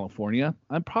California,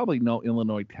 I probably know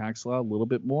Illinois tax law a little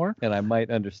bit more. And I might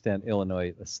understand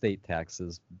Illinois estate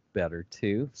taxes better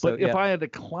too. So, But if I had a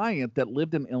client that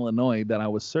lived in Illinois that I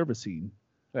was servicing,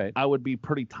 right, I would be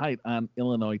pretty tight on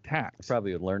Illinois tax.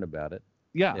 probably would learn about it.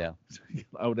 Yeah. Yeah.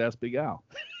 I would ask Big Al.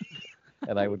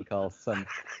 And I would call some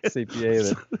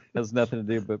CPA that has nothing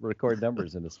to do but record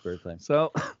numbers in his spare time.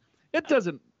 So it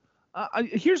doesn't.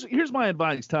 Here's my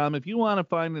advice, Tom. If you want to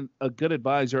find a good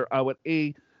advisor, I would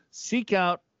seek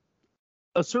out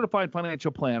a certified financial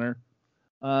planner,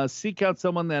 seek out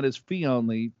someone that is fee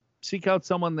only, seek out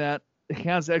someone that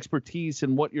has expertise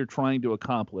in what you're trying to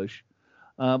accomplish.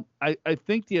 I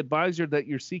think the advisor that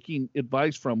you're seeking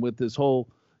advice from with this whole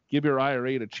give your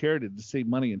IRA to charity to save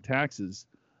money in taxes,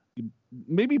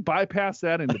 maybe bypass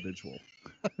that individual.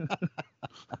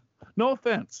 No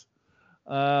offense.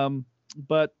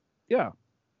 But yeah.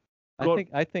 I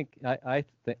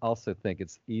also think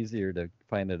it's easier to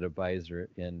find an advisor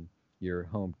in your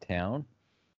hometown,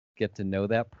 get to know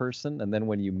that person, and then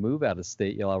when you move out of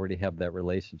state, you'll already have that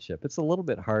relationship. It's a little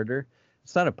bit harder.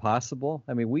 It's not impossible.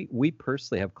 I mean, we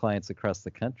personally have clients across the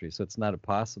country, so it's not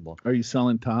impossible. Are you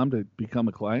selling Tom to become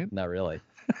a client? Not really,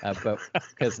 but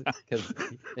because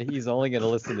he's only going to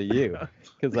listen to you,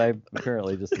 because I'm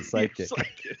currently just a sidekick.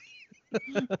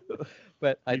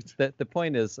 But the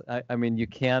point is, I mean, you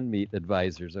can meet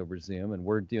advisors over Zoom, and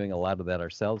we're doing a lot of that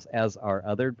ourselves, as are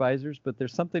other advisors. But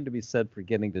there's something to be said for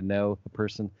getting to know a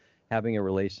person, having a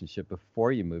relationship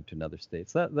before you move to another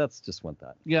state. So that's just one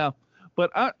thought. Yeah,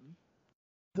 but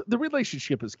the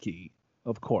relationship is key,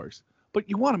 of course. But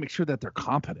you want to make sure that they're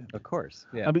competent. Of course,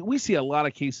 yeah. I mean, we see a lot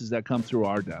of cases that come through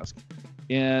our desk,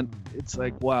 and it's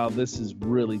like, wow, this is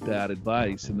really bad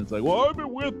advice. And it's like, well, I've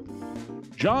been with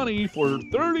Johnny for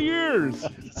 30 years.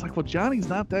 It's like, well, Johnny's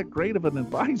not that great of an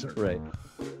advisor. Right.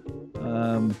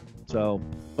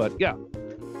 But yeah,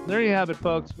 there you have it,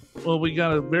 folks. Well, we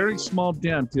got a very small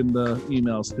dent in the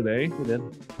emails today. We did.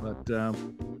 But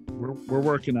we're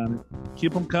working on it.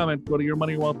 Keep them coming. Go to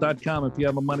yourmoneywealth.com if you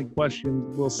have a money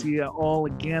question. We'll see you all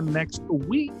again next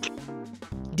week.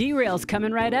 Derail's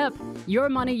coming right up. Your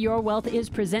Money, Your Wealth is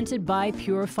presented by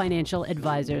Pure Financial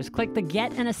Advisors. Click the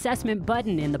Get an Assessment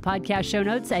button in the podcast show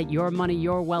notes at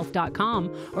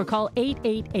yourmoneyyourwealth.com or call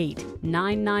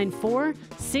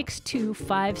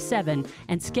 888-994-6257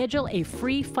 and schedule a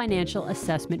free financial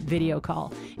assessment video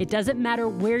call. It doesn't matter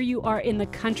where you are in the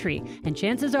country, and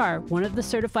chances are one of the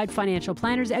certified financial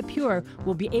planners at Pure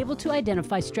will be able to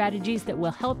identify strategies that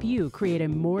will help you create a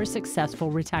more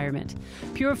successful retirement.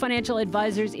 Pure Financial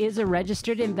Advisors is a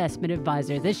registered investment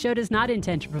advisor. This show does not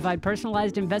intend to provide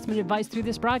personalized investment advice through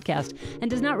this broadcast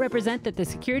and does not represent that the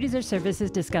securities or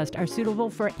services discussed are suitable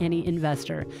for any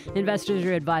investor. Investors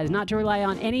are advised not to rely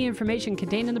on any information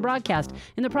contained in the broadcast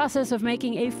in the process of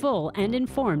making a full and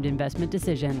informed investment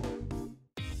decision.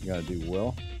 You gotta do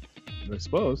Will? I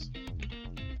suppose.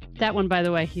 That one, by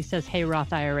the way, he says, "Hey,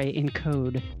 Roth IRA" in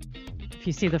code. If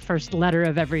you see the first letter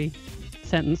of every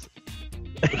sentence.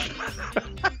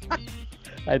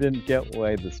 I didn't get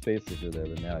why the spaces are there,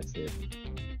 but now I see it.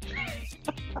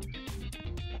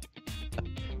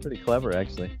 Pretty clever,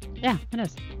 actually. Yeah, it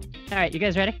is. All right, you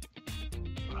guys ready?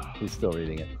 He's still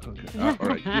reading it. Okay. All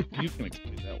right. You can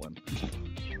explain that one.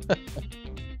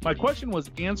 My question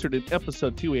was answered in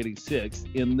episode 286,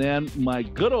 and then my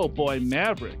good old boy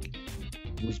Maverick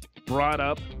was brought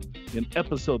up in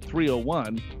episode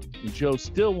 301, and Joe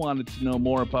still wanted to know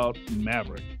more about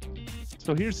Maverick.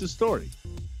 So here's the story.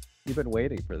 You've been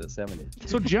waiting for this, haven't you?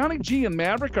 So Johnny G and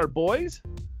Maverick are boys?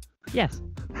 Yes.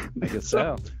 I guess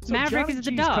so. Maverick Johnny is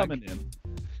the G's dog. coming in.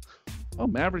 Oh,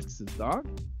 Maverick's his dog?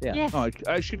 Yeah. Yes. Oh,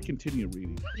 I should continue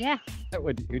reading. Yeah.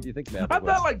 Who do you think Maverick I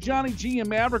was? thought like Johnny G and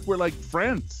Maverick were like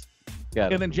friends.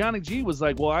 Got it. And then Johnny G was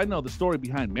like, well, I know the story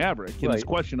behind Maverick and his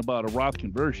question about a Roth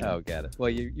conversion. Oh, got it.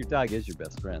 Well, your dog is your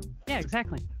best friend. Yeah,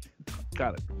 exactly.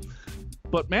 Got it.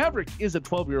 But Maverick is a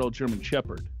 12-year-old German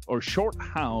Shepherd or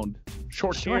short-haired.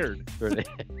 That'd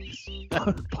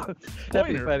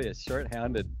be funny, a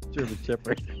short-hounded German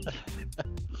Shepherd.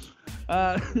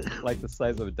 Like the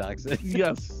size of a dachshund.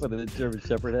 Yes. With a German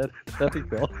Shepherd head. That'd be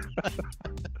cool.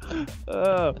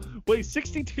 Weighs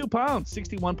 62 pounds,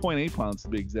 61.8 pounds to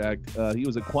be exact. He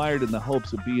was acquired in the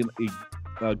hopes of being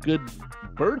a good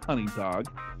bird hunting dog.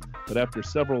 But after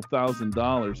several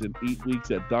 $1,000s in 8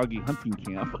 weeks at doggy hunting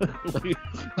camp,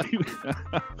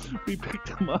 we picked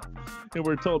him up and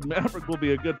we're told Maverick will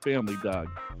be a good family dog.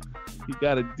 He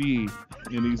got a D,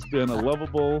 and he's been a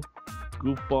lovable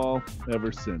goofball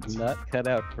ever since. Not cut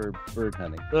out for bird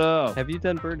hunting. Oh. Have you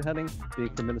done bird hunting, being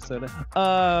from Minnesota?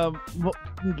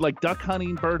 Like duck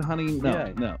hunting, bird hunting? No,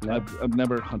 Yeah, no. no. I've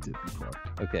never hunted before.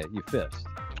 Okay, you fished.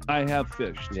 I have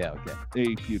fished. Yeah, okay.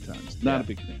 A few times. Not Yeah. a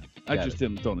big fan. I Got just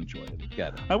don't enjoy it.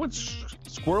 Got it. I went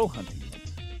squirrel hunting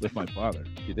once with my father.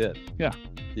 You did? Yeah.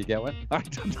 Did you get one? I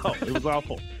don't know. It was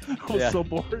awful. I was Yeah. so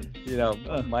bored. You know,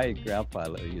 my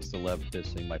grandfather used to love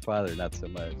fishing. My father, not so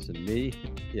much. And me,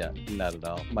 yeah, not at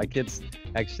all. My kids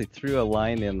actually threw a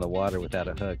line in the water without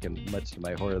a hook, and much to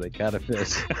my horror, they caught a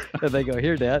fish. And they go,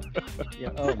 "Here, Dad."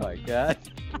 Yeah, oh, my God.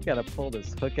 Got to pull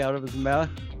this hook out of his mouth.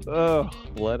 Oh,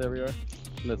 Blood everywhere.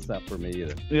 That's not for me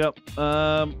either. yep.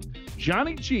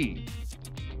 Johnny G.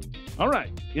 All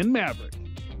right, in Maverick,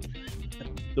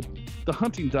 the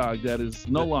hunting dog that is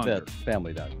no longer. That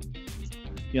family dog.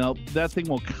 You know, that thing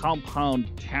will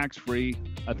compound tax-free.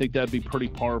 I think that'd be pretty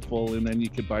powerful, and then you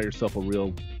could buy yourself a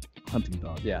real hunting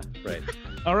dog. Yeah, right.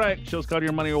 All right, show's called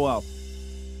Your Money or Wealth.